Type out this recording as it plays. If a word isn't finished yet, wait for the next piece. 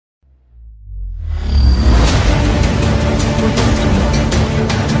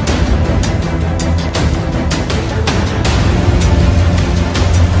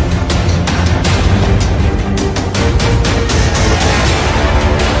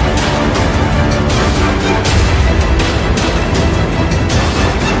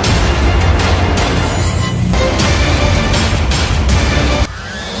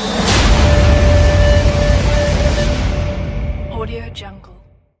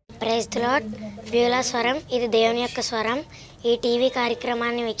Praise the lord. Beulah స్వరం, ఇది దేవుని యొక్క స్వరం. ఈ టీవీ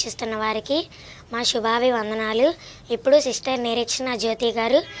కార్యక్రమాన్ని వీక్షిస్తున్న వారికి మా శుభాభివందనాలు. ఇప్పుడు సిస్టర్ నిరీక్షణ జ్యోతి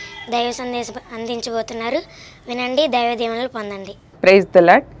గారు దైవ సందేశం అందించబోతున్నారు. వినండి, దైవ దీవెనలు పొందండి. Praise the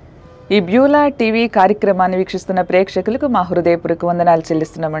lord. ఈ బ్యూలా టీవీ కార్యక్రమాన్ని వీక్షిస్తున్న ప్రేక్షకులకు మా హృదయపూర్వక వందనాలు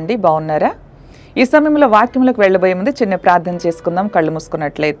చెల్లిస్తున్నామండి. బాగున్నారా? ఈ సమయంలో వాక్యములకు వెళ్ళబోయే ముందు చిన్న ప్రార్థన చేసుకుందాం. కళ్ళు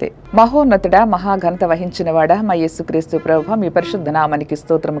మూసుకున్నట్లయితే. మహోన్నతుడా, మహాఘనత వహించినవాడా, మా యేసుక్రీస్తు ప్రభువా, మీ పరిశుద్ధ నామానికి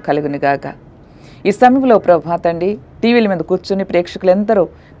స్తోత్రము కలుగునుగాక. ఈ సమయంలో ప్రభువా తండ్రి, టీవీల మీద కూర్చుని ప్రేక్షకులందరూ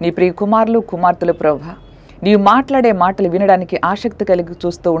నీ ప్రియ కుమారులు కుమార్తెలు ప్రభువా, నీవు మాట్లాడే మాటలు వినడానికి ఆసక్తి కలిగి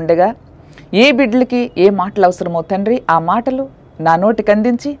చూస్తూ ఉండగా, ఏ బిడ్డలకి ఏ మాటలు అవసరమో తండ్రి, ఆ మాటలు నా నోటికి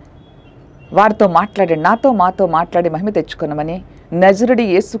అందించి వారితో మాట్లాడండి, మాతో మాట్లాడి మహిమ తెచ్చుకున్నామని నజరుడి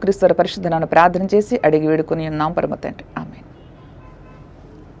యేసుక్రీస్తు పరిశుద్ధనాన్ని ప్రార్థన చేసి అడిగి వేడుకొని ఉన్నాం పరమ తండ్రి. ఆమేన్.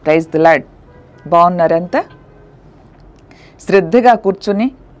 Praise the lord. బాగున్నారంతా? శ్రద్ధగా కూర్చుని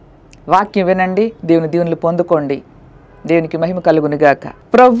వాక్యం వినండి, దేవుని దీవెనలు పొందుకోండి. దేవునికి మహిమ కలుగునుగాక.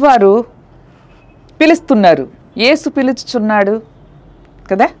 ప్రభువారు పిలుస్తున్నారు. యేసు పిలుచుచున్నాడు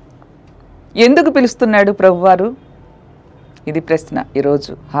కదా. ఎందుకు పిలుస్తున్నాడు ప్రభువారు? ఇది ప్రశ్న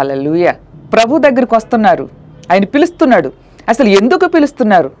ఈరోజు. హల్లెలూయా. ప్రభు దగ్గరికి వస్తున్నారు, ఆయన పిలుస్తున్నాడు. అసలు ఎందుకు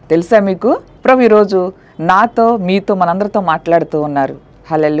పిలుస్తున్నారు తెలుసా మీకు? ప్రభు ఈరోజు నాతో మీతో మనందరితో మాట్లాడుతూ ఉన్నారు.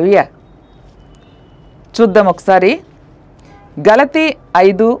 హల్లెలూయా. చూద్దాం ఒకసారి. గలతీ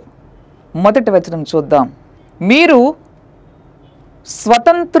 5:1 చూద్దాం. మీరు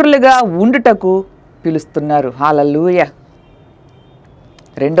స్వతంత్రులుగా ఉండుటకు పిలుస్తున్నారు. హల్లెలూయా.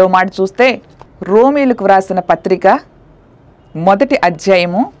 రెండవ మాట చూస్తే రోమీయులకు వ్రాసిన పత్రిక 1వ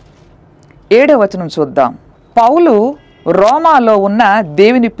అధ్యాయము 7వ వచనం చూద్దాం. పౌలు రోమాలో ఉన్న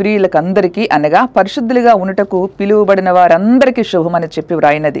దేవుని ప్రియులకు అందరికీ, అనగా పరిశుద్ధులుగా ఉండుటకు పిలువబడిన వారందరికీ శుభమని చెప్పి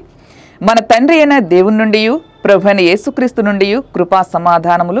వ్రాయినది. మన తండ్రి అయిన దేవుని నుండి, ప్రభు అయిన యేసుక్రీస్తు నుండి కృపా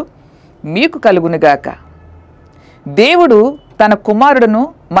సమాధానములు మీకు కలుగునుగాక. దేవుడు తన కుమారుడును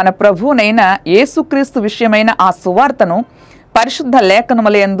మన ప్రభువునైన యేసుక్రీస్తు విషయమైన ఆ సువార్తను పరిశుద్ధ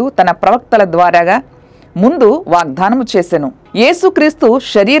లేఖనములందు తన ప్రవక్తల ద్వారాగా ముందు వాగ్దానము చేసెను. యేసుక్రీస్తు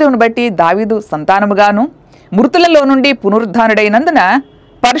శరీరమును బట్టి దావీదు సంతానముగాను, మృతులలో నుండి పునరుద్ధానుడైనందున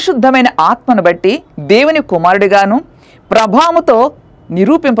పరిశుద్ధమైన ఆత్మను బట్టి దేవుని కుమారుడిగాను ప్రభావముతో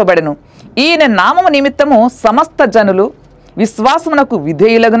నిరూపింపబడెను. ఈయన నామము నిమిత్తము సమస్త జనులు విశ్వాసమునకు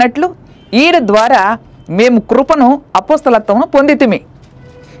విధేయులగునట్లు ఈయన ద్వారా మేము కృపను అపోస్తలత్వమును పొందితిమి.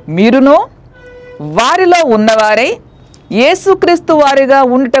 మీరును వారిలో ఉన్నవారై యేసుక్రీస్తు వారిగా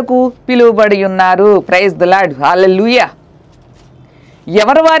ఉండుటకు పిలువబడి ఉన్నారు. Praise the lord. హల్లెలూయా.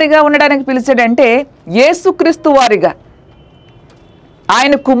 ఎవరి వారిగా ఉండడానికి పిలిచాడంటే యేసుక్రీస్తు వారిగా,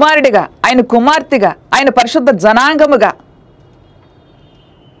 ఆయన కుమారుడిగా, ఆయన కుమార్తెగా, ఆయన పరిశుద్ధ జనాంగముగా,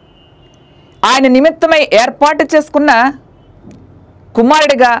 ఆయన నిమిత్తమై ఏర్పాటు చేసుకున్న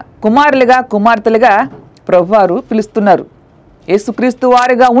కుమారుడిగా, కుమారులుగా, కుమార్తెలుగా ప్రభువారు పిలుస్తున్నారు. యేసుక్రీస్తు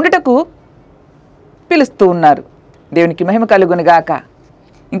వారిగా ఉండుటకు పిలుస్తూ ఉన్నారు. దేవునికి మహిమ కలుగునుగాక.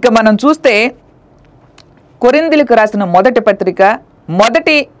 ఇంకా మనం చూస్తే కొరింథీయులకు రాసిన 1వ పత్రిక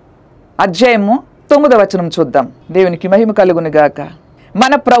 1వ అధ్యాయము 9వ వచనం చూద్దాం. దేవునికి మహిమ కలుగునుగాక.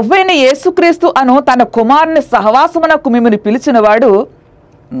 మన ప్రభువైన యేసుక్రీస్తు అను తన కుమారుని సహవాసమునకు మిమ్మల్ని పిలిచిన వాడు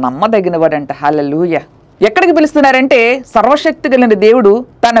నమ్మదగినవాడంట. హల్లెలూయా. ఎక్కడికి పిలుస్తున్నారంటే సర్వశక్తి కలిగిన దేవుడు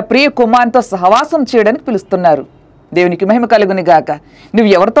తన ప్రియ కుమారునితో సహవాసం చేయడానికి పిలుస్తున్నారు. దేవునికి మహిమ కలుగునుగాక. నువ్వు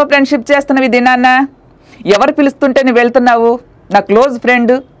ఎవరితో ఫ్రెండ్షిప్ చేస్తున్నావు ఈ దినాన్న? ఎవరు పిలుస్తుంటే నువ్వు వెళ్తున్నావు? నా క్లోజ్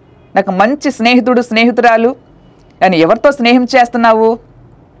ఫ్రెండ్, నాకు మంచి స్నేహితుడు, స్నేహితురాలు అని ఎవరితో స్నేహం చేస్తున్నావు?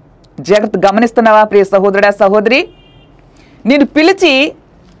 జాగ్రత్త గమనిస్తున్నావా ప్రియ సహోదరుడా, సహోదరి? నేను పిలిచి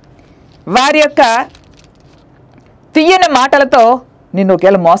వారి యొక్క తీయని మాటలతో నిన్ను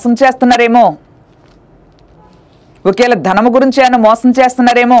ఒకవేళ మోసం చేస్తున్నారేమో, ఒకవేళ ధనము గురించి ఏమైనా మోసం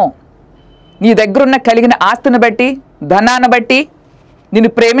చేస్తున్నారేమో, నీ దగ్గరున్న కలిగిన ఆస్తిని బట్టి, ధనాన్ని బట్టి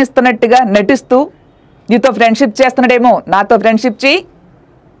నిన్ను ప్రేమిస్తున్నట్టుగా నటిస్తూ నీతో ఫ్రెండ్షిప్ చేస్తున్నాడేమో, నాతో ఫ్రెండ్షిప్ చేయి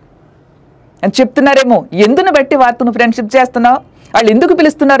అని చెప్తున్నారేమో. ఎందును బట్టి వారితో నువ్వు ఫ్రెండ్షిప్ చేస్తున్నావు? వాళ్ళు ఎందుకు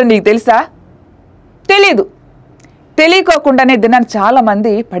పిలుస్తున్నారో నీకు తెలుసా? తెలీదు. తెలియకోకుండానే దినాన్ని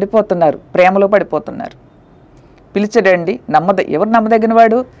చాలామంది పడిపోతున్నారు, ప్రేమలో పడిపోతున్నారు. పిలిచడండి, ఎవరు నమ్మదగిన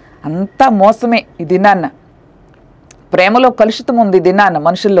వాడు? అంతా మోసమే ఈ దినాన్న. ప్రేమలో కలుషితం ఉంది ఈ దినాన్న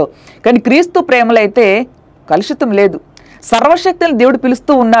మనుషుల్లో, కానీ క్రీస్తు ప్రేమలో అయితే కలుషితం లేదు. సర్వశక్తులను దేవుడు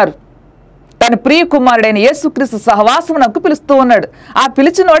పిలుస్తూ ఉన్నారు. తన ప్రియ కుమారుడైన యేసుక్రీస్తు సహవాసమునకు పిలుస్తూ ఉన్నాడు. ఆ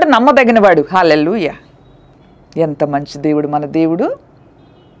పిలిచినవాడు నమ్మదగినవాడు. హల్లెలూయా. ఎంత మంచి దేవుడు మన దేవుడు.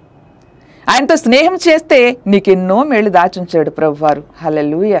 ఆయనతో స్నేహం చేస్తే నీకెన్నో మేళ్ళు దాచుంచాడు ప్రభువారు.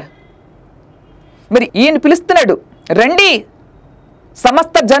 హల్లెలూయా. మరి ఈయన పిలుస్తున్నాడు, రండి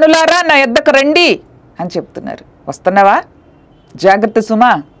సమస్త జనులారా నా యొద్దకు రండి అని చెప్తున్నారు. వస్తున్నావా? జాగ్రత్త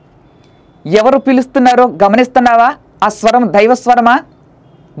సుమా. ఎవరు పిలుస్తున్నారో గమనిస్తున్నావా? ఆ స్వరం దైవస్వరమా,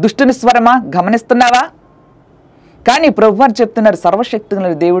 దుష్టుని స్వరమా గమనిస్తున్నావా? కానీ ప్రభువారు చెప్తున్నారు,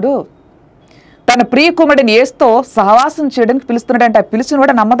 సర్వశక్తిగల దేవుడు తన ప్రియకుమారుడిని యేసుతో సహవాసం చేయడానికి పిలుస్తున్నాడంటే ఆ పిలిచిన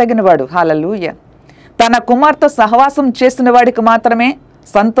వాడు నమ్మదగిన వాడు. హల్లెలూయా. తన కుమార్తె సహవాసం చేసిన వాడికి మాత్రమే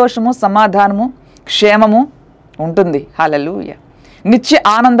సంతోషము, సమాధానము, క్షేమము ఉంటుంది. హల్లెలూయా. నిత్య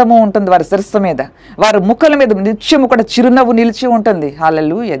ఆనందము ఉంటుంది వారి శిరస్సు మీద, వారి ముఖల మీద నిత్యము కూడా చిరునవ్వు నిలిచి ఉంటుంది.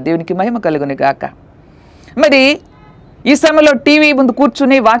 హల్లెలూయా. దేవునికి మహిమ కలుగును గాక. మరి ఈ సమయంలో టీవీ ముందు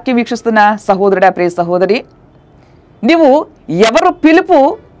కూర్చుని వాక్యం వీక్షిస్తున్న సహోదరుడా, ప్రియ సహోదరి, నువ్వు ఎవరు పిలుపు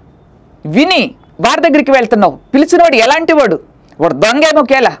విని వారి దగ్గరికి వెళ్తున్నావు? పిలిచినవాడు ఎలాంటి వాడు? వాడు దొంగేమో,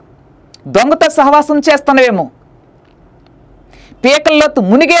 కేలా దొంగతో సహవాసం చేస్తున్నావేమో, పీకల్లోతు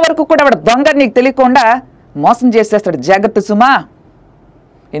మునిగే వరకు కూడా వాడు దొంగ నీకు తెలియకుండా మోసం చేసేస్తాడు. జాగ్రత్త సుమా.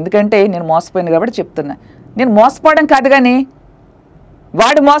 ఎందుకంటే నేను మోసపోయాను కాబట్టి చెప్తున్నా. నేను మోసపోవడం కాదు, కానీ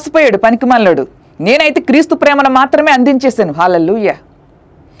వాడు మోసపోయాడు, పనికిమాలినాడు. నేనైతే క్రీస్తు ప్రేమను మాత్రమే అందించేశాను. హల్లెలూయా.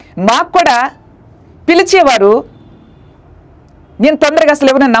 మాకు కూడా పిలిచేవారు, నేను తొందరగా అసలు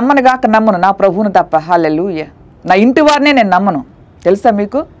ఎవరిని నమ్మను గాక నమ్మను, నా ప్రభువును తప్ప. హల్లెలూయా. నా ఇంటి వారినే నేను నమ్మను, తెలుసా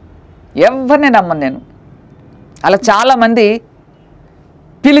మీకు? ఎవరిని నమ్మను నేను. అలా చాలామంది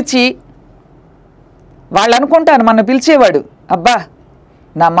పిలిచి వాళ్ళు అనుకుంటారు మన పిలిచేవాడు, అబ్బా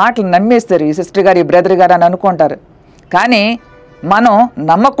నా మాటలు నమ్మేస్తారు ఈ సిస్టర్ గారు, ఈ బ్రదర్ గారు అని అనుకుంటారు. కానీ మనం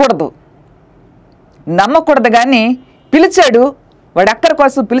నమ్మకూడదు కానీ పిలిచాడు వాడు అక్కడి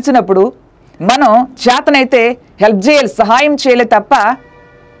కోసం పిలిచినప్పుడు మనం చేతనైతే హెల్ప్ చేయాలి, సహాయం చేయలే తప్ప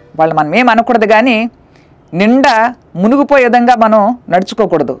వాళ్ళు మనం ఏం అనకూడదు. కానీ నిండా మునిగిపోయే విధంగా మనం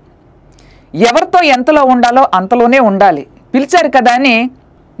నడుచుకోకూడదు. ఎవరితో ఎంతలో ఉండాలో అంతలోనే ఉండాలి. పిలిచారు కదా అని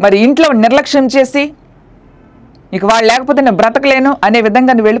మరి ఇంట్లో నిర్లక్ష్యం చేసి ఇక వాళ్ళు లేకపోతే నేను బ్రతకలేను అనే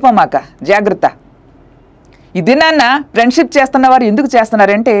విధంగా నువ్వు వెళ్ళిపోమాక. జాగ్రత్త. ఈ దినాన్న ఫ్రెండ్షిప్ చేస్తున్న వారు ఎందుకు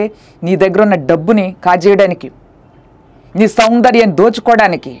చేస్తున్నారంటే నీ దగ్గర ఉన్న డబ్బుని కాజేయడానికి, నీ సౌందర్యాన్ని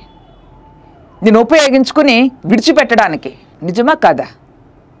దోచుకోవడానికి, నేను ఉపయోగించుకుని విడిచిపెట్టడానికి. నిజమా కాదా?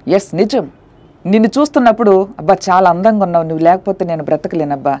 ఎస్, నిజం. నిన్ను చూస్తున్నప్పుడు అబ్బా చాలా అందంగా ఉన్నావు, నువ్వు లేకపోతే నేను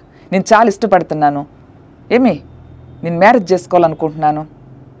బ్రతకలేనబ్బా, నేను చాలా ఇష్టపడుతున్నాను, ఏమి నేను మ్యారేజ్ చేసుకోవాలనుకుంటున్నాను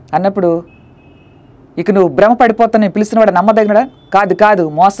అన్నప్పుడు ఇక నువ్వు భ్రమ పడిపోతాను. నేను పిలిచినవాడు నమ్మదగినడా? కాదు,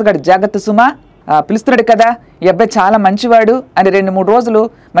 మోసగాడు. జాగ్రత్త సుమా. పిలుస్తున్నాడు కదా ఈ అబ్బాయి చాలా మంచివాడు అని 2-3 రోజులు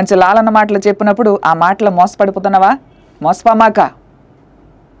మంచి లాలన్న మాటలు చెప్పినప్పుడు ఆ మాటలో మోసపడిపోతున్నావా? మోసపామాక.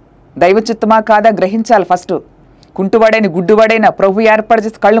 దైవ చిత్తమా కాదా గ్రహించాలి ఫస్ట్. కుంటువాడైన గుడ్డువాడైనా ప్రభు ఏర్పాటు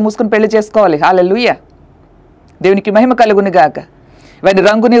చేసి కళ్ళు మూసుకుని పెళ్లి చేసుకోవాలి. హల్లెలూయా. దేవునికి మహిమ కలుగును గాక. వారి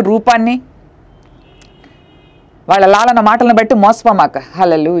రంగుని, రూపాన్ని, వాళ్ళ లాలన మాటలను బట్టి మోసపోమాక.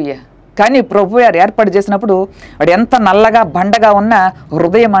 హల్లెలూయా. కానీ ప్రభు గారు ఏర్పాటు చేసినప్పుడు వాడు ఎంత నల్లగా బండగా ఉన్నా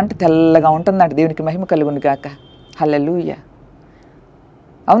హృదయం అంటే తెల్లగా ఉంటుందంట. దేవునికి మహిమ కలుగును గాక. హల్లెలూయా.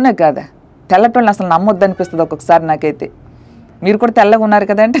 అవునా కాదా? తెల్లటోళ్ళని అసలు నమ్మొద్దు అనిపిస్తుంది ఒక్కొక్కసారి నాకైతే. మీరు కూడా తెల్లగా ఉన్నారు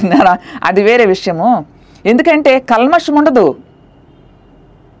కదా అంటే అది వేరే విషయము. ఎందుకంటే కల్మషం ఉండదు.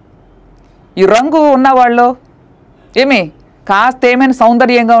 ఈ రంగు ఉన్నవాళ్ళు ఏమి కాస్త ఏమైనా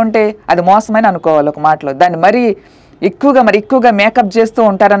సౌందర్యంగా ఉంటే అది మోసమని అనుకోవాలి ఒక మాటలో. దాన్ని మరీ ఎక్కువగా మేకప్ చేస్తూ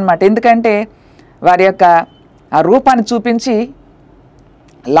ఉంటారనమాట. ఎందుకంటే వారి యొక్క ఆ రూపాన్ని చూపించి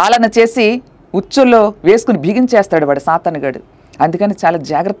లాలన చేసి ఉచ్చుల్లో వేసుకుని బిగించేస్తాడు వాడు సాతానుగాడు. అందుకని చాలా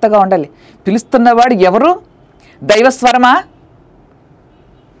జాగ్రత్తగా ఉండాలి. పిలుస్తున్నవాడు ఎవరు? దైవస్వరమా,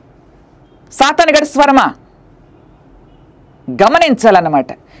 సాతానుగాడి స్వరమా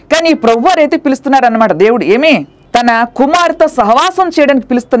గమనించాలన్నమాట. కానీ ఈ ప్రభువారు అయితే పిలుస్తున్నారన్నమాట. దేవుడు ఏమి తన కుమారుతో సహవాసం చేయడానికి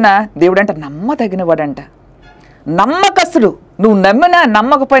పిలుస్తున్న దేవుడు అంట నమ్మదగిన వాడంట, నమ్మకస్తుడు. నువ్వు నమ్మినా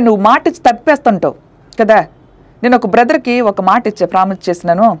నమ్మకపోయి నువ్వు మాట ఇచ్చి తప్పేస్తుంటావు కదా. నేను ఒక బ్రదర్కి ఒక మాట ఇచ్చే ప్రామిస్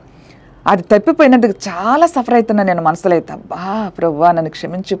చేసినాను, అది తప్పిపోయినందుకు చాలా సఫర్ అవుతున్నా నేను మనసులో అయితే. అబ్బా ప్రభువా నన్ను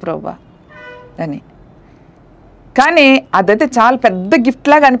క్షమించు ప్రభువా అని. కానీ అదైతే చాలా పెద్ద గిఫ్ట్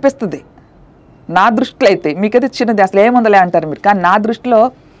లాగా అనిపిస్తుంది నా దృష్టిలో అయితే. మీకైతే చిన్నది అసలు ఏముందలే అంటారు మీరు, కానీ నా దృష్టిలో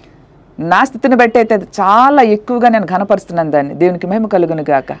నా స్థితిని బట్టి అయితే అది చాలా ఎక్కువగా నేను ఘనపరుస్తున్నాను దాన్ని. దేవునికి మహిమ కలుగును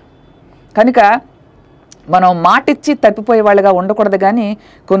గాక. కనుక మనం మాటిచ్చి తప్పిపోయే వాళ్ళగా ఉండకూడదు. కానీ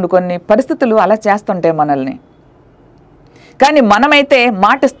కొన్ని పరిస్థితులు అలా చేస్తుంటాయి మనల్ని. కానీ మనమైతే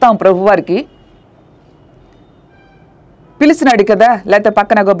మాటిస్తాం ప్రభువారికి. పిలిచినాడు కదా, లేకపోతే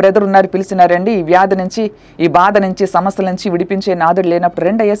పక్కన ఒక బ్రదర్ ఉన్నారు పిలిచినారండి, ఈ వ్యాధి నుంచి, ఈ బాధ నుంచి, సమస్యల నుంచి విడిపించే నాదుడు లేనప్పుడు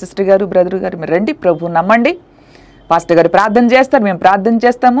రండి అయ్యా సిస్టర్ గారు, బ్రదర్ గారు మీరు రండి, ప్రభు నమ్మండి, పాస్టర్ గారు ప్రార్థన చేస్తారు, మేము ప్రార్థన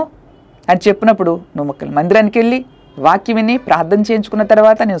చేస్తాము అని చెప్పినప్పుడు నువ్వు మందిరానికి వెళ్ళి వాక్యం విని ప్రార్థన చేయించుకున్న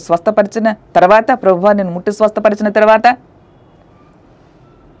తర్వాత, నేను స్వస్థపరిచిన తర్వాత, ప్రభువా నేను ముట్టి స్వస్థపరిచిన తర్వాత,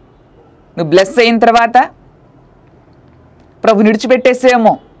 నువ్వు బ్లెస్ అయిన తర్వాత ప్రభు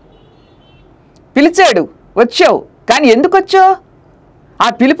విడిచిపెట్టేసేమో. పిలిచాడు, వచ్చావు, కానీ ఎందుకు వచ్చావు? ఆ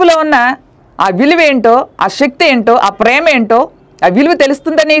పిలుపులో ఉన్న ఆ విలువ ఏంటో, ఆ శక్తి ఏంటో, ఆ ప్రేమ ఏంటో, ఆ విలువ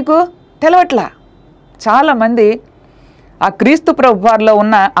తెలుస్తుందా నీకు? తెలవట్లా. చాలామంది ఆ క్రీస్తు ప్రభు వారిలో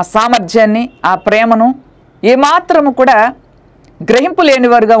ఉన్న ఆ సామర్థ్యాన్ని, ఆ ప్రేమను ఏమాత్రము కూడా గ్రహింపు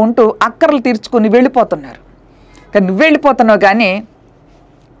లేనివారుగా ఉంటూ అక్కర్లు తీర్చుకొని వెళ్ళిపోతున్నారు. కానీ నువ్వు వెళ్ళిపోతున్నావు, కానీ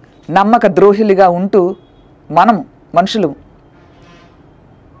నమ్మక ద్రోహులుగా ఉంటూ మనుషులు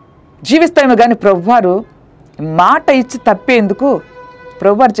జీవిస్తాము. కానీ ప్రభువారు మాట ఇచ్చి తప్పేందుకు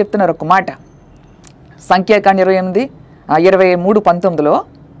ప్రభువారు చెప్తున్నారు ఒక మాట. సంఖ్యాకాండం 23:19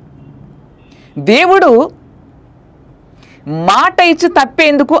 దేవుడు మాట ఇచ్చి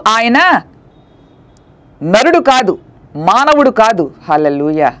తప్పేందుకు ఆయన నరుడు కాదు, మానవుడు కాదు.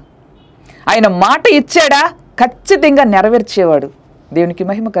 హల్లెలూయా. ఆయన మాట ఇచ్చాడా ఖచ్చితంగా నెరవేర్చేవాడు. దేవునికి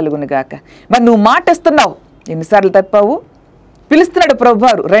మహిమ కలుగును గాక. మరి నువ్వు మాట ఇస్తున్నావు, ఎన్నిసార్లు తప్పావు? పిలుస్తున్నాడు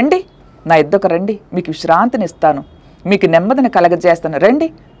ప్రభువారు, రండి నా యుద్ధకు రండి, మీకు విశ్రాంతిని ఇస్తాను, మీకు నెమ్మదిని కలగజేస్తాను, రండి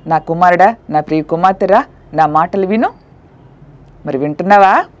నా కుమారుడా, నా ప్రియ కుమార్తెరా, నా మాటలు విను. మరి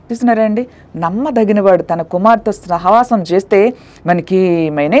వింటున్నావా? పిలుస్తున్నారండి. నమ్మదగినవాడు తన కుమార్తె సహవాసం చేస్తే మనకి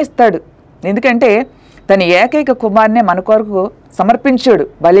ఏమైనా ఇస్తాడు. ఎందుకంటే తన ఏకైక కుమారునే మన కొరకు సమర్పించాడు.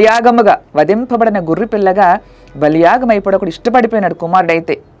 బలియాగముగా వధింపబడిన గొర్రె పిల్లగా బలియాగమైపోవడం ఇష్టపడిపోయినాడు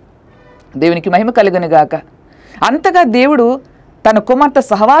కుమారుడైతే. దేవునికి మహిమ కలుగును గాక. అంతగా దేవుడు తన కుమార్తె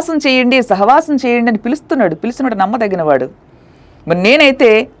సహవాసం చేయండి అని పిలుస్తున్నాడు నమ్మదగినవాడు. మరి నేనైతే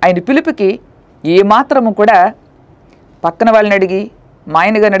ఆయన పిలుపుకి ఏమాత్రము కూడా పక్కన వాళ్ళని అడిగి, మా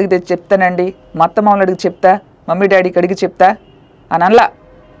ఆయన గారిని అడిగితే చెప్తానండి, మా అత్త మామూలు అడిగి చెప్తా, మమ్మీ డాడీకి అడిగి చెప్తా అని అనలా.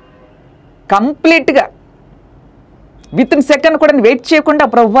 కంప్లీట్గా వితిన్ సెకండ్ కూడా వెయిట్ చేయకుండా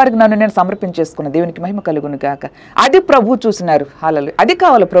ప్రభువారికి నన్ను నేను సమర్పించేసుకున్నాను. దేవునికి మహిమ కలుగును గాక. అది ప్రభువు చూసినారు. హల్లెలూయా. అది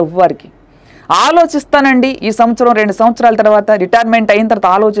కావాలి ప్రభువారికి. ఆలోచిస్తానండి, ఈ సంవత్సరం 2 సంవత్సరాల తర్వాత రిటైర్మెంట్ అయిన తర్వాత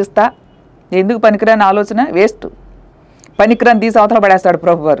ఆలోచిస్తా, ఎందుకు పనికిరాని ఆలోచన, వేస్ట్, పనికిరాని తీసి అవతల పడేస్తాడు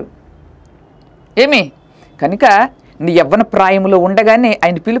ప్రభువారు. ఏమి కనుక నీ యవ్వన ప్రాయంలో ఉండగానే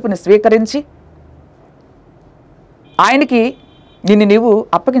ఆయన పిలుపుని స్వీకరించి ఆయనకి నిన్ను నీవు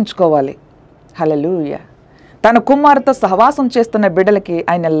అప్పగించుకోవాలి. హల్లెలూయా. తన కుమార్తె సహవాసం చేస్తున్న బిడ్డలకి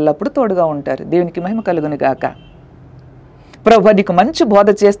ఆయన ఎల్లప్పుడూ తోడుగా ఉంటారు. దేవునికి మహిమ కలుగును గాక. ప్రభు నీకు మంచి బోధ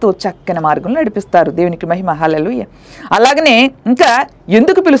చేస్తూ చక్కని మార్గంలో నడిపిస్తారు. దేవునికి మహిమ. హల్లెలూయా. అలాగనే ఇంకా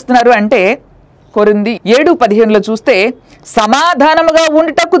ఎందుకు పిలుస్తున్నారు అంటే కొరింథీ 7:15 చూస్తే సమాధానముగా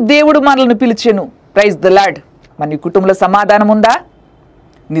ఉండుటకు దేవుడు మనల్ని పిలిచెను. Praise the lord. మరి నీ కుటుంబంలో సమాధానం ఉందా?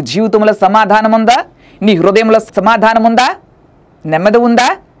 నీ జీవితంలో సమాధానం ఉందా? నీ హృదయంలో సమాధానం ఉందా? నెమ్మది ఉందా?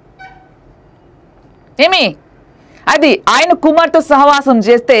 ఏమి అది ఆయన కుమార్తె సహవాసం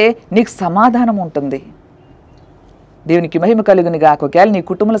చేస్తే నీకు సమాధానం ఉంటుంది. దేవునికి మహిమ కలుగునుగా. ఒకవేళ నీ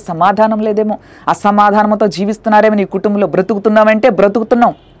కుటుంబంలో సమాధానం లేదేమో, అసమాధానంతో జీవిస్తున్నారేమో, నీ కుటుంబంలో బ్రతుకుతున్నామంటే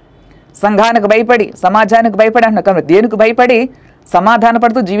బ్రతుకుతున్నాం సంఘానికి భయపడి, సమాజానికి భయపడి అంటున్నావు. కానీ దేనికి భయపడి సమాధాన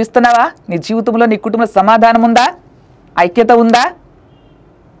పడుతూ జీవిస్తున్నావా? నీ జీవితంలో నీ కుటుంబంలో సమాధానం ఉందా? ఐక్యత ఉందా?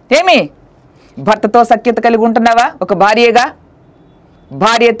 ఏమి భర్తతో సఖ్యత కలిగి ఉంటున్నావా? ఒక భార్యగా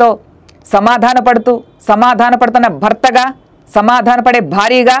భార్యతో సమాధానపడుతున్న భర్తగా, సమాధానపడే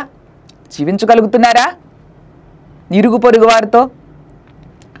భార్యగా జీవించగలుగుతున్నారా? ఇరుగు పొరుగు వారితో,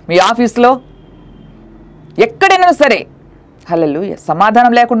 మీ ఆఫీస్లో, ఎక్కడైనా సరే హల్లెలూయా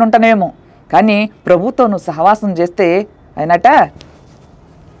సమాధానం లేకుండా ఉంటానేమో, కానీ ప్రభుతో నువ్వు సహవాసం చేస్తే ఆయనట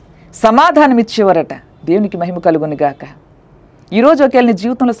సమాధానం ఇచ్చేవారట. దేవునికి మహిమ కలుగునుగాక. ఈరోజు ఒకవేళ నీ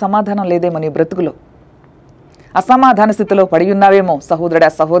జీవితంలో సమాధానం లేదేమో, నీ బ్రతుకులో అసమాధాన స్థితిలో పడి ఉన్నావేమో సహోదరుడా,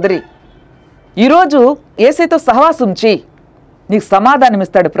 సహోదరి, ఈరోజు యేసుతో సహవాసం చేయి, నీకు సమాధానం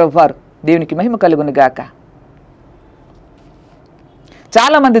ఇస్తాడు ప్రభువారు. దేవునికి మహిమ కలుగునుగాక.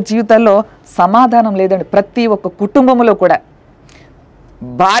 చాలామంది జీవితాల్లో సమాధానం లేదండి. ప్రతి ఒక్క కుటుంబంలో కూడా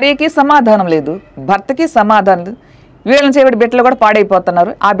భార్యకి సమాధానం లేదు, భర్తకి సమాధానం లేదు. వీళ్ళని చేయబట్టి బిడ్డలు కూడా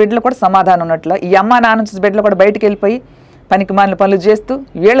పాడైపోతున్నారు. ఆ బిడ్డలు కూడా సమాధానం ఉన్నట్లు, ఈ అమ్మ నాన్న నుంచి బిడ్డలు కూడా బయటికి వెళ్ళిపోయి పనికి మాలిన పనులు చేస్తూ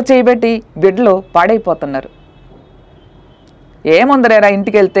వీళ్ళు చేయబట్టి బిడ్డలు పాడైపోతున్నారు. ఏముందరేరా,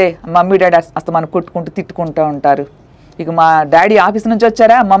 ఇంటికి వెళ్తే మమ్మీ డాడీ అస్తమానం కొట్టుకుంటూ తిట్టుకుంటూ ఉంటారు. ఇక మా డాడీ ఆఫీస్ నుంచి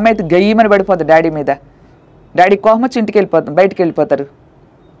వచ్చారా, మమ్మీ అయితే గయ్యమని పడిపోతుంది డాడీ మీద. డాడీ కోపం వచ్చి బయటికి వెళ్ళిపోతారు.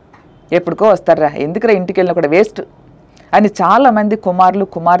 ఎప్పుడుకో వస్తారా, ఎందుకురా ఇంటికి వెళ్ళినా కూడా వేస్ట్ అని చాలామంది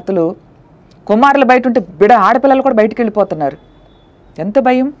కుమారులు బయట ఉంటే ఆడపిల్లలు కూడా బయటికి వెళ్ళిపోతున్నారు. ఎంత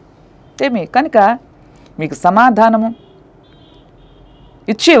భయం ఏమి. కనుక మీకు సమాధానము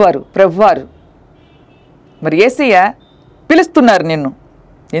ఇచ్చేవారు ప్రభువారు. మరి యేసయ్య పిలుస్తున్నారు నిన్ను.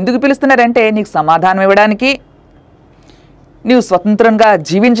 ఎందుకు పిలుస్తున్నారంటే నీకు సమాధానం ఇవ్వడానికి, నీవు స్వతంత్రంగా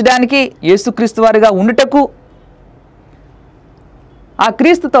జీవించడానికి, యేసుక్రీస్తు వారిగా ఉండుటకు, ఆ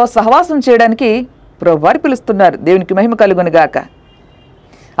క్రీస్తుతో సహవాసం చేయడానికి ప్రభువారు పిలుస్తున్నారు. దేవునికి మహిమ కలుగునుగాక.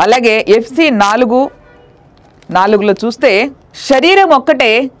 అలాగే FC 4:4 చూస్తే శరీరం ఒక్కటే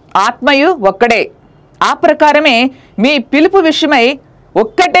ఆత్మయు ఒక్కడే. ఆ ప్రకారమే మీ పిలుపు విషయమై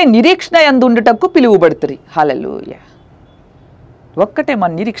ఒక్కటే నిరీక్షణ యందుండుటకు పిలువబడుతురి. హల్లెలూయా. ఒక్కటే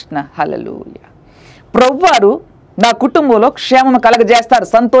మన నిరీక్షణ. హల్లెలూయా. ప్రభువారు నా కుటుంబంలో క్షేమం కలగజేస్తారు,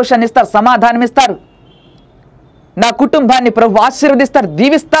 సంతోషాన్ని ఇస్తారు, సమాధానం ఇస్తారు. నా కుటుంబాన్ని ప్రభు ఆశీర్వదిస్తారు,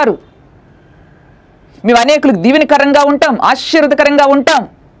 దీవిస్తారు. మేము అనేకులకు దీవెనకరంగా ఉంటాం, ఆశీర్వదకరంగా ఉంటాం.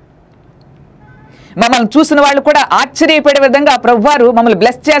 మమ్మల్ని చూసిన వాళ్ళు కూడా ఆశ్చర్యపడే విధంగా ప్రభువారు మమ్మల్ని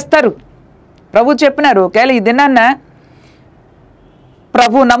బ్లెస్ చేస్తారు. ప్రభు చెప్పినారు, ఒకవేళ ఈ దినాన్న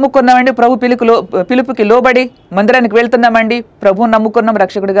ప్రభు నమ్ముకున్నామండి, ప్రభు పిలుపుకి లోబడి మందిరానికి వెళ్తున్నామండి, ప్రభు నమ్ముకున్నాం,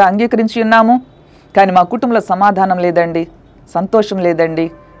 రక్షకుడిగా అంగీకరించి ఉన్నాము, కానీ మా కుటుంబంలో సమాధానం లేదండి, సంతోషం లేదండి,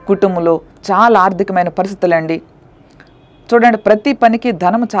 కుటుంబంలో చాలా ఆర్థికమైన పరిస్థితులండి. చూడండి, ప్రతి పనికి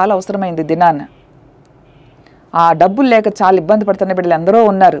ధనం చాలా అవసరమైంది దినాన్న. ఆ డబ్బులు లేక చాలా ఇబ్బంది పడుతున్న బిడ్డలు ఎందరో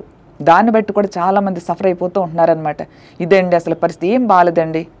ఉన్నారు. దాన్ని బట్టి కూడా చాలామంది సఫర్ అయిపోతూ ఉంటున్నారనమాట. ఇదండి అసలు పరిస్థితి, ఏం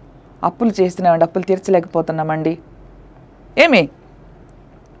బాగాలేదండి, అప్పులు చేస్తున్నామండి, అప్పులు తీర్చలేకపోతున్నామండి. ఏమి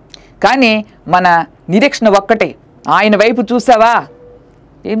కానీ మన నిరీక్షణ ఒక్కటే. ఆయన వైపు చూసావా,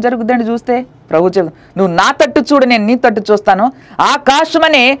 ఏం జరుగుద్దండి చూస్తే? ప్రభు చెప్పు, నువ్వు నా తట్టు చూడు, నేను నీ తట్టు చూస్తాను,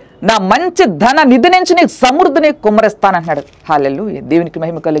 ఆకాశమనే నా మంచి ధన నిధి నుంచి నీకు సమృద్ధిని కుమ్మరిస్తానంటున్నాడు. హల్లెలూయా. దేవునికి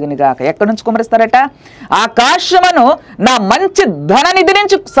మహిమ కలుగును గాక. ఎక్కడి నుంచి కుమ్మరిస్తారట? ఆకాశమును నా మంచి ధన నిధి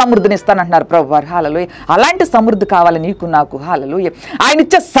నుంచి సమృద్ధిని ఇస్తానంటున్నారు ప్రభు వారు. హల్లెలూయా. అలాంటి సమృద్ధి కావాలి నీకు నాకు. హల్లెలూయా. ఆయన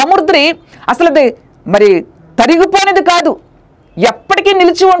ఇచ్చే సమృద్ధి అసలు అది మరి తరిగిపోయినది కాదు, ఎప్పటికీ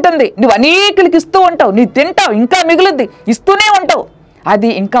నిలిచి ఉంటుంది. నువ్వు అనేకులకి ఇస్తూ ఉంటావు, నీ తింటావు, ఇంకా మిగులుద్ది, ఇస్తూనే ఉంటావు, అది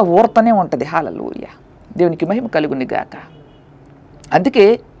ఇంకా ఊరుతూనే ఉంటుంది. హల్లెలూయా. దేవునికి మహిమ కలుగును గాక. అందుకే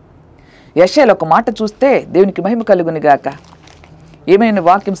యెషయాలో ఒక మాట చూస్తే దేవునికి మహిమ కలుగును గాక, ఏమైనా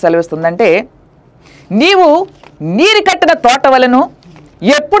వాక్యం సెలవిస్తుందంటే, నీవు నీరు కట్టిన తోట వలెను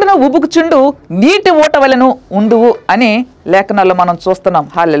ఎప్పుడునూ ఉబుకుచుండు నీటి ఊట వలెను ఉండువు అని లేఖనాల్లో మనం చూస్తున్నాం.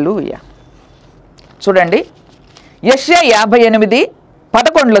 హల్లెలూయా. చూడండి, యెషయా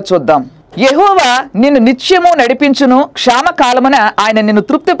 58:11 చూద్దాం. యెహోవా నిన్ను నిత్యము నడిపించును, క్షామకాలమున ఆయన నిన్ను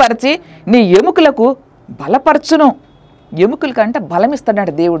తృప్తిపరిచి నీ ఎముకలకు బలపరచును. ఎముకలకు అంటే బలం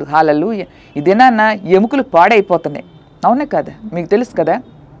ఇస్తాడంట దేవుడు. హల్లెలూయా. ఇదేనా ఎముకలు పాడైపోతున్నాయి, అవునే కదా? మీకు తెలుసు కదా,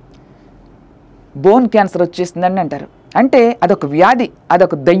 బోన్ క్యాన్సర్ వచ్చేసిందని అంటారు. అంటే అదొక వ్యాధి,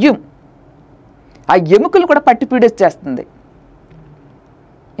 అదొక దయ్యం. ఆ ఎముకలు కూడా పట్టి పీడేచేస్తుంది.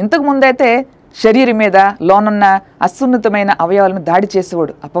 ఇంతకు ముందైతే శరీరం మీద లోనున్న అత్యున్నతమైన అవయవాలను దాడి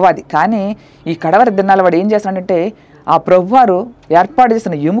చేసేవాడు అపవాది. కానీ ఈ కడవరి దినాల వాడు ఏం చేస్తున్నాడంటే, ఆ ప్రభువారు ఏర్పాటు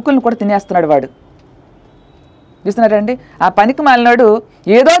చేసిన ఎముకలను కూడా తినేస్తున్నాడు వాడు. చూస్తున్నారండి, ఆ పనికి మాలినాడు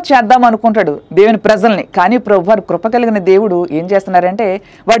ఏదో చేద్దాం అనుకుంటాడు దేవుని ప్రజల్ని. కానీ ప్రభువారు కృప కలిగిన దేవుడు ఏం చేస్తున్నారంటే,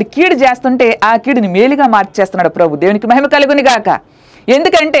 వాడు కీడు చేస్తుంటే ఆ కీడుని మేలుగా మార్చేస్తున్నాడు ప్రభు. దేవునికి మహిమ కలుగును గాక.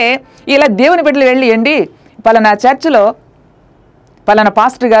 ఎందుకంటే ఇలా దేవుని బిడ్డలు వెళ్ళి అండి, పలానా చర్చిలో పలానా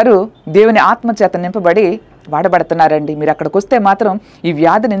పాస్టర్ గారు దేవుని ఆత్మచేత నింపబడి వాడబడుతున్నారండి, మీరు అక్కడికి వస్తే మాత్రం ఈ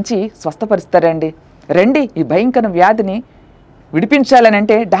వ్యాధి నుంచి స్వస్థపరుస్తారండి, రండి ఈ భయంకర వ్యాధిని విడిపించాలని.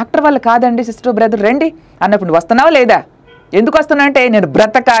 అంటే డాక్టర్ వాళ్ళు కాదండి సిస్టర్ బ్రదర్ రండి అన్నప్పుడు నువ్వు వస్తున్నావా లేదా? ఎందుకు వస్తున్నా అంటే, నేను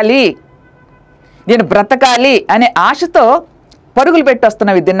బ్రతకాలి అనే ఆశతో పరుగులు పెట్టి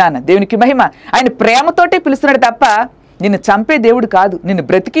వస్తున్నావు తిన్నాను. దేవునికి మహిమ. ఆయన ప్రేమతోటే పిలుస్తున్నాడు తప్ప నిన్ను చంపే దేవుడు కాదు, నిన్ను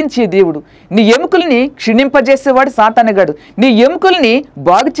బ్రతికించే దేవుడు. నీ ఎముకల్ని క్షీణింపజేసేవాడు సాతానుగాడు, నీ ఎముకల్ని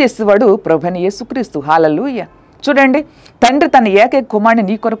బాగు చేసేవాడు ప్రభువైన యేసుక్రీస్తు. హల్లెలూయా. చూడండి, తండ్రి తన ఏకైక కుమారుని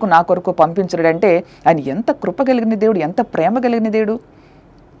నీ కొరకు నా కొరకు పంపించడంటే ఆయన ఎంత కృప కలిగిన దేవుడు, ఎంత ప్రేమ కలిగిన దేవుడు.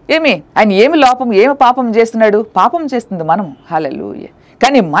 ఆయన ఏమి పాపం చేస్తున్నాడు? పాపం చేస్తుంది మనము. హల్లెలూయా.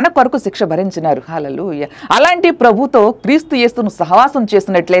 కానీ మన కొరకు శిక్ష భరించినారు. హల్లెలూయా. అలాంటి ప్రభుతో క్రీస్తు యేసును సహవాసం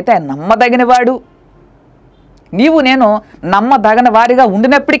చేసినట్లయితే ఆయన నమ్మదగినవాడు. నీవు నేను నమ్మదగిన వారిగా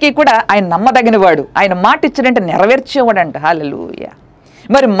ఉండినప్పటికీ కూడా ఆయన నమ్మదగినవాడు. ఆయన మాట ఇచ్చినంటే నెరవేర్చేవాడంట. హల్లెలూయా.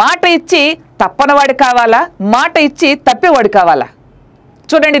 మరి మాట ఇచ్చి తప్పనివాడు కావాలా, మాట ఇచ్చి తప్పేవాడు కావాలా?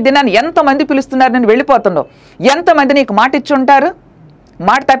 చూడండి, దినాన్ని ఎంతమంది పిలుస్తున్నారు, నేను వెళ్ళిపోతున్నావు. ఎంతమంది నీకు మాట ఇచ్చి ఉంటారు?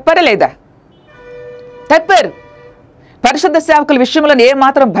 మాట తప్పారా లేదా? తప్పారు. పరిశుద్ధ సేవకుల విషయంలో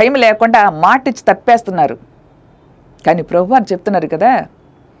ఏమాత్రం భయం లేకుండా మాట ఇచ్చి తప్పేస్తున్నారు. కానీ ప్రభువారు చెప్తున్నారు కదా,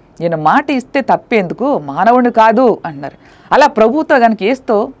 నేను మాట ఇస్తే తప్పేందుకు, మానవుని కాదు అన్నారు. అలా ప్రభుతో కనుక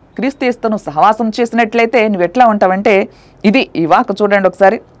క్రీస్తు యేసుతో నువ్వు సహవాసం చేసినట్లయితే నువ్వు ఎట్లా ఉంటావంటే, ఇది ఈ వాక్కు చూడండి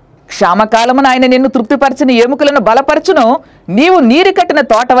ఒకసారి. క్షామకాలమున ఆయన నిన్ను తృప్తిపరచిన ఎముకలను బలపరచును, నీవు నీరు కట్టిన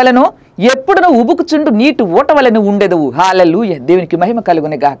తోట వలెను ఎప్పుడు నువ్వు ఉబుకుచుండు నీటి ఊట వలెను ఉండెదవు. హల్లెలూయా. దేవునికి మహిమ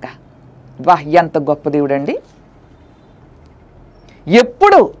కలుగును గాక. వాహ్, ఎంత గొప్ప దేవుడండి.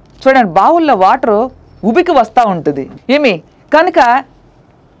 ఎప్పుడు చూడండి, బావుల్లో వాటర్ ఉబికి వస్తూ ఉంటుంది. కనుక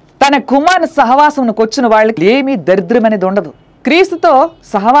తన కుమారుని సహవాసంకు వచ్చిన వాళ్ళకి ఏమీ దరిద్రం అనేది ఉండదు. క్రీస్తుతో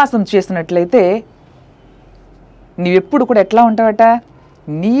సహవాసం చేసినట్లయితే నీవెప్పుడు కూడా ఎట్లా ఉంటావట?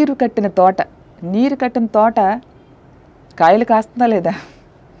 నీరు కట్టిన తోట. నీరు కట్టిన తోట కాయలు కాస్తుందా లేదా?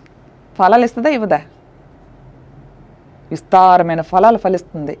 ఫలాలు ఇస్తుందా ఇవ్వదా? విస్తారమైన ఫలాలు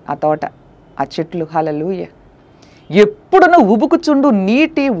ఫలిస్తుంది ఆ తోట, ఆ చెట్లు. హల్లెలూయా. ఎప్పుడు నువ్వు ఉబుకుచుండు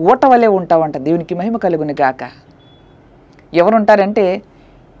నీటి ఊట వలె ఉంటావంట. దేవునికి మహిమ కలుగును గాక. ఎవరుంటారంటే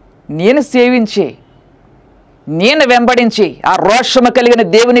నేను సేవించి, నేను వెంబడించి, ఆ రోషము కలిగిన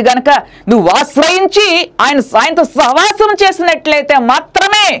దేవుని గనక నువ్వు ఆశ్రయించి ఆయనతో సహవాసం చేసినట్లయితే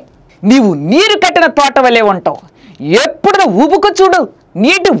మాత్రమే నీవు నీరు కట్టిన తోట వలె ఉంటావు. ఎప్పుడు నువ్వు ఉబుకు చూడు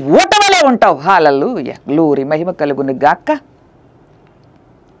నీటి ఊట వలె ఉంటావు. హల్లెలూయా. గ్లోరీ, మహిమ కలుగును గాక.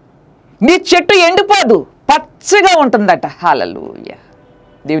 నీ చెట్టు ఎండిపోదు, పచ్చగా ఉంటుందట. హల్లెలూయా.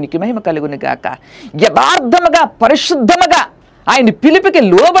 దేవునికి మహిమ కలుగును గాక. యథార్థముగా, పరిశుద్ధముగా ఆయన పిలుపుకి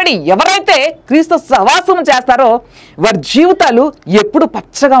లోబడి ఎవరైతే క్రీస్తు సహవాసం చేస్తారో వారి జీవితాలు ఎప్పుడు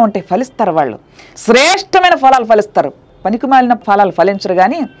పచ్చగా ఉంటాయి. ఫలిస్తారు, వాళ్ళు శ్రేష్టమైన ఫలాలు ఫలిస్తారు. పనికిమాలిన ఫలాలు ఫలించరు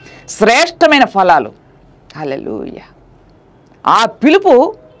కానీ శ్రేష్టమైన ఫలాలు. హల్లెలూయా. ఆ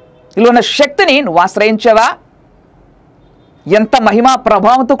పిలుపులో ఉన్న శక్తిని నువ్వు ఆశ్రయించావా? ఎంత మహిమా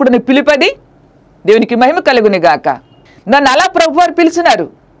ప్రభావంతో కూడా నీ పిలుపది. దేవునికి మహిమ కలుగును గాక. నన్ను అలా ప్రభువారు పిలిచినారు.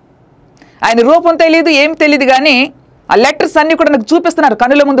 ఆయన రూపం తెలియదు, ఏం తెలియదు, కానీ ఆ లెటర్స్ అన్నీ కూడా నాకు చూపిస్తున్నారు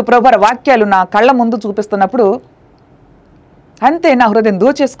కనుల ముందు. ప్రభువారి వాక్యాలు నా కళ్ళ ముందు చూపిస్తున్నప్పుడు అంతే నా హృదయం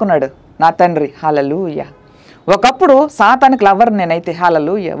దోచేసుకున్నాడు నా తండ్రి. హల్లెలూయా. ఒకప్పుడు సాతానికి లవ్వరు నేనైతే.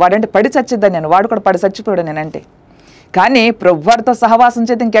 హల్లెలూయా. వాడంటే పడి చచ్చిద్దాను నేను, వాడు కూడా పడి చచ్చిపోయాడు నేనంటే. కానీ ప్రభువారితో సహవాసం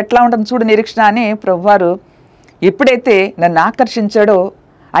చేతి ఇంకెట్లా ఉంటుంది చూడు నిరీక్షణ అని ప్రభువారు ఎప్పుడైతే నన్ను ఆకర్షించాడో,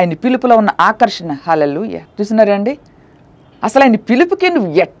 ఆయన పిలుపులో ఉన్న ఆకర్షణ. హల్లెలూయా. చూసినారండి, అసలు ఆయన పిలుపుకి నువ్వు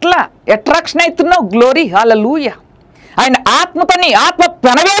ఎట్లా అట్రాక్షన్ అవుతున్నావు. గ్లోరీ. హల్లెలూయా. ఆయన ఆత్మతోని ఆత్మ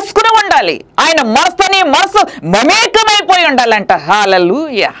పెనవేసుకుని ఉండాలి. ఆయన మనసుతోని మనసు మమేకమైపోయి ఉండాలంట.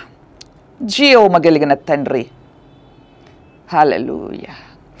 హల్లెలూయా. జీవమగలిగిన తండ్రి. హల్లెలూయా.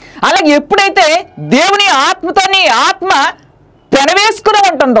 అలాగే ఎప్పుడైతే దేవుని ఆత్మతోని ఆత్మ పెనవేసుకుని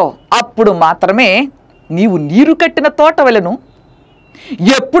ఉంటుందో అప్పుడు మాత్రమే నీవు నీరు కట్టిన తోట వలెను,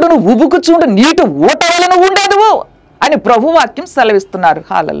 ఎప్పుడు నువ్వు ఉబుకు చూడు నీటి ఊట వలెను ఉండేదువు అని ప్రభువాక్యం సెలవిస్తున్నారు.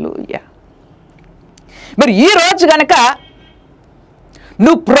 హల్లెలూయా. మరి ఈ రోజు గనక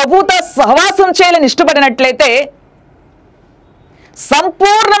నువ్వు ప్రభుతో సహవాసం చేయాలని ఇష్టపడినట్లయితే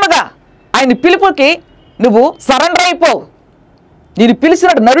సంపూర్ణముగా ఆయన పిలుపుకి నువ్వు సరెండర్ అయిపో. నేను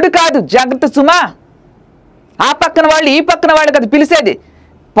పిలిచినట్టు నరుడు కాదు, జాగ్రత్త సుమా. ఆ పక్కన వాళ్ళు ఈ పక్కన వాళ్ళు కదా పిలిచేది,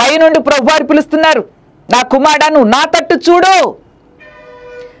 పైనుండి ప్రభువారు పిలుస్తున్నారు. నా కుమారుడా, నువ్వు నా తట్టు చూడు,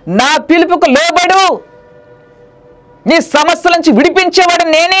 నా పిలుపుకు లోబడు, నీ సమస్యల నుంచి విడిపించేవాడు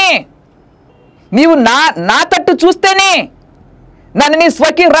నేనే. నీవు నా తట్టు చూస్తేనే, నన్ను నీ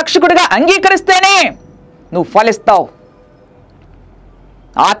స్వకీయ రక్షకుడిగా అంగీకరిస్తేనే నువ్వు ఫలిస్తావు,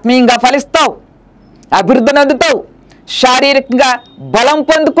 ఆత్మీయంగా ఫలిస్తావు, అభివృద్ధి అందుతావు, శారీరకంగా బలం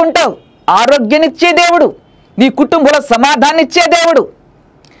పొందుకుంటావు. ఆరోగ్యాన్నిచ్చే దేవుడు, నీ కుటుంబంలో సమాధానం ఇచ్చే దేవుడు,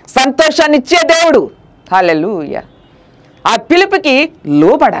 సంతోషాన్ని ఇచ్చే దేవుడు. హల్లెలూయా. ఆ పిలుపుకి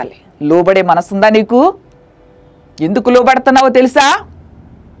లోబడాలి. లోబడే మనసుందా నీకు? ఎందుకు లోబడుతున్నావో తెలుసా?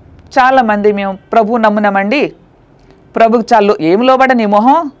 చాలామంది మేము ప్రభు నమ్మునామండి, ప్రభుకి చాలు ఏం లోబడ నీ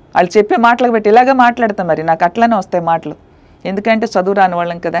మొహం వాళ్ళు చెప్పే మాటలకు పెట్టి ఇలాగే మాట్లాడతాం. మరి నాకు అట్లనే వస్తాయి మాటలు, ఎందుకంటే చదువు రాని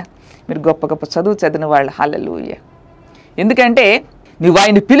వాళ్ళం కదా, మీరు గొప్ప గొప్ప చదువు చదివిన వాళ్ళు. హల్లెలూయా. ఎందుకంటే నువ్వు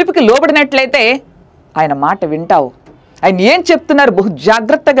ఆయన పిలుపుకి లోబడినట్లయితే ఆయన మాట వింటావు. ఆయన ఏం చెప్తున్నారు బహు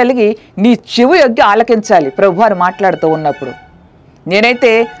జాగ్రత్త కలిగి నీ చెవి యొగ్గి ఆలకించాలి. ప్రభువారు మాట్లాడుతూ ఉన్నప్పుడు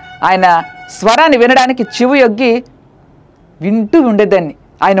నేనైతే ఆయన స్వరాన్ని వినడానికి చెవి యొగ్గి వింటూ ఉండేదాన్ని.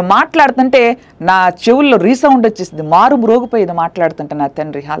 ఆయన మాట్లాడుతుంటే నా చెవుల్లో రీసౌండ్ వచ్చేసింది, మారు మ్రోగిపోయేది మాట్లాడుతుంటే నా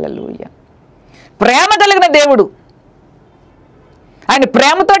తండ్రి. హల్లెలూయా. ప్రేమ కలిగిన దేవుడు, ఆయన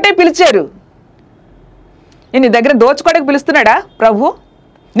ప్రేమతోటే పిలిచారు. నీ దగ్గర దోచుకోవడానికి పిలుస్తున్నాడా ప్రభు?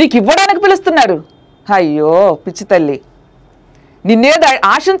 నీకు ఇవ్వడానికి పిలుస్తున్నారు. అయ్యో పిచ్చి తల్లి, నిన్నేది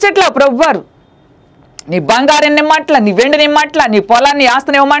ఆశించట్లా ప్రభువారు. నీ బంగారం ఇమ్మంట్లా, నీ వెండిని ఇమ్మంట్లా, నీ పొలాన్ని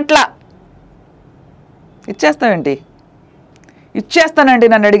ఆస్తిని ఇవ్వమంట్లా. ఇచ్చేస్తావేంటి? ఇచ్చేస్తానండి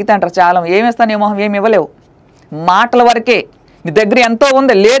నన్ను అడిగితే అంటారు చాలా. ఏమిస్తాను ఏమో, ఏమి ఇవ్వలేవు, మాటల వరకే. నీ దగ్గర ఎంతో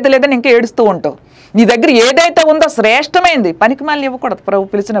ఉంది, లేదు లేదని ఇంకా ఏడుస్తూ ఉంటావు. నీ దగ్గర ఏదైతే ఉందో శ్రేష్టమైంది, పనికి మళ్ళీ ఇవ్వకూడదు ప్రభు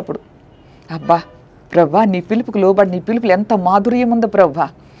పిలిచినప్పుడు. అబ్బా ప్రభా, నీ పిలుపుకి లోబడి, నీ పిలుపులు ఎంత మాధుర్యం ఉందో ప్రభా,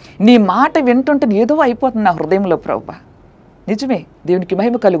 నీ మాట వింటుంటే ఏదో అయిపోతుంది నా హృదయంలో ప్రభా. నిజమే, దేవునికి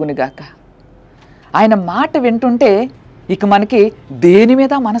మహిమ కలుగును గాక. ఆయన మాట వింటుంటే ఇక మనకి దేని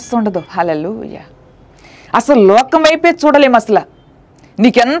మీద మనస్సు ఉండదు. హల్లెలూయా. అసలు లోకం వైపే చూడలేము. అసలు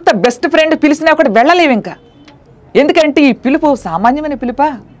నీకెంత బెస్ట్ ఫ్రెండ్ పిలిచినా కూడా వెళ్ళలేవు ఇంకా. ఎందుకంటే ఈ పిలుపు సామాన్యమైన పిలుపా?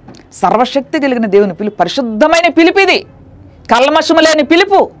 సర్వశక్తి కలిగిన దేవుని పిలుపు, పరిశుద్ధమైన పిలుపు ఇది, కల్మషము లేని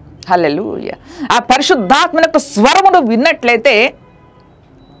పిలుపు. హల్లెలూయా. ఆ పరిశుద్ధాత్మ యొక్క స్వరమును విన్నట్లయితే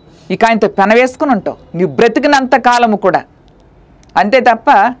ఇక ఆయనతో పెనవేసుకుని ఉంటావు నీ బ్రతికినంత కాలము కూడా. అంతే తప్ప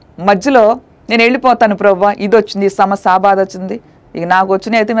మధ్యలో నేను వెళ్ళిపోతాను ప్రభువా, ఇది వచ్చింది, ఈ సమస్య ఆ బాధ వచ్చింది, ఇక నాకు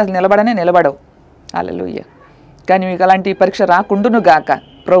వచ్చిన అయితే అసలు నిలబడవు. హల్లెలూయా. కానీ మీకు అలాంటి పరీక్ష రాకుండును గాక.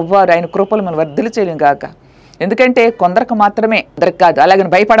 ప్రభువారు ఆయన కృపలు మనం వర్ధిల్లు చేయలేం గాక. ఎందుకంటే కొందరికి మాత్రమే, అందరికి కాదు. అలాగని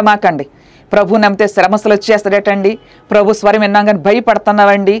భయపడమాకండి. ప్రభు నమ్మితే శ్రమస్సులు వచ్చేస్తాడటండి, ప్రభు స్వరం విన్నాం కానీ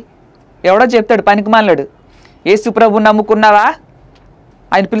భయపడుతున్నావండి. ఎవడో చెప్తాడు పనికిమాలినాడు. యేసు ప్రభు నమ్ముకున్నావా,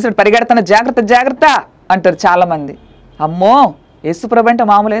 ఆయన పిలిచాడు పరిగెడతాను, జాగ్రత్త జాగ్రత్త అంటారు చాలామంది. అమ్మో, యేసు ప్రభు అంటే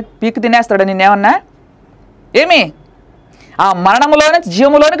మామూలే, పీకి తినేస్తాడు నిన్నేమన్నా? ఏమి ఆ మరణములోని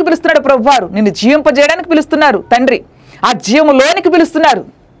జీవములోనికి పిలుస్తున్నాడు ప్రభువారు. నిన్ను జీవింపజేయడానికి పిలుస్తున్నారు తండ్రి. ఆ జీవములోనికి పిలుస్తున్నారు.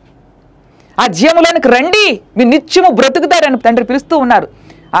 ఆ జీవములోనికి రండి, మీ నిత్యము బ్రతుకుతారని తండ్రి పిలుస్తూ ఉన్నారు.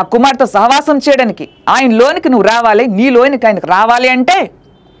 ఆ కుమార్తె సహవాసం చేయడానికి ఆయనలోనికి నువ్వు రావాలి. నీలోనికి ఆయనకు రావాలి అంటే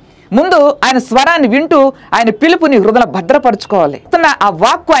ముందు ఆయన స్వరాన్ని వింటూ ఆయన పిలుపుని హృదయంలో భద్రపరచుకోవాలి. ఆ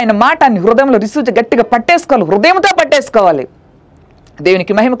వాక్కు ఆయన మాట హృదయంలో రిసూచి గట్టిగా పట్టేసుకోవాలి, హృదయంతో పట్టేసుకోవాలి.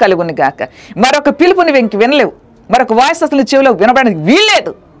 దేవునికి మహిమ కలుగుని గాక. మరొక పిలుపుని వెంకి వినలేవు, మరొక వాయిస్ అసలు చెవిలో వినబడడానికి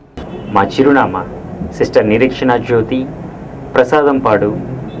వీల్లేదు. మా చిరునామా సిస్టర్ నిరీక్షణ జ్యోతి, ప్రసాదంపాడు,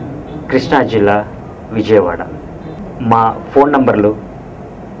 కృష్ణా జిల్లా, విజయవాడ. మా ఫోన్ నంబర్లు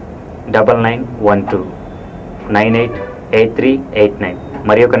 9912988389,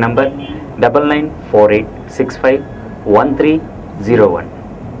 మరి ఒక నంబర్ 9948651301.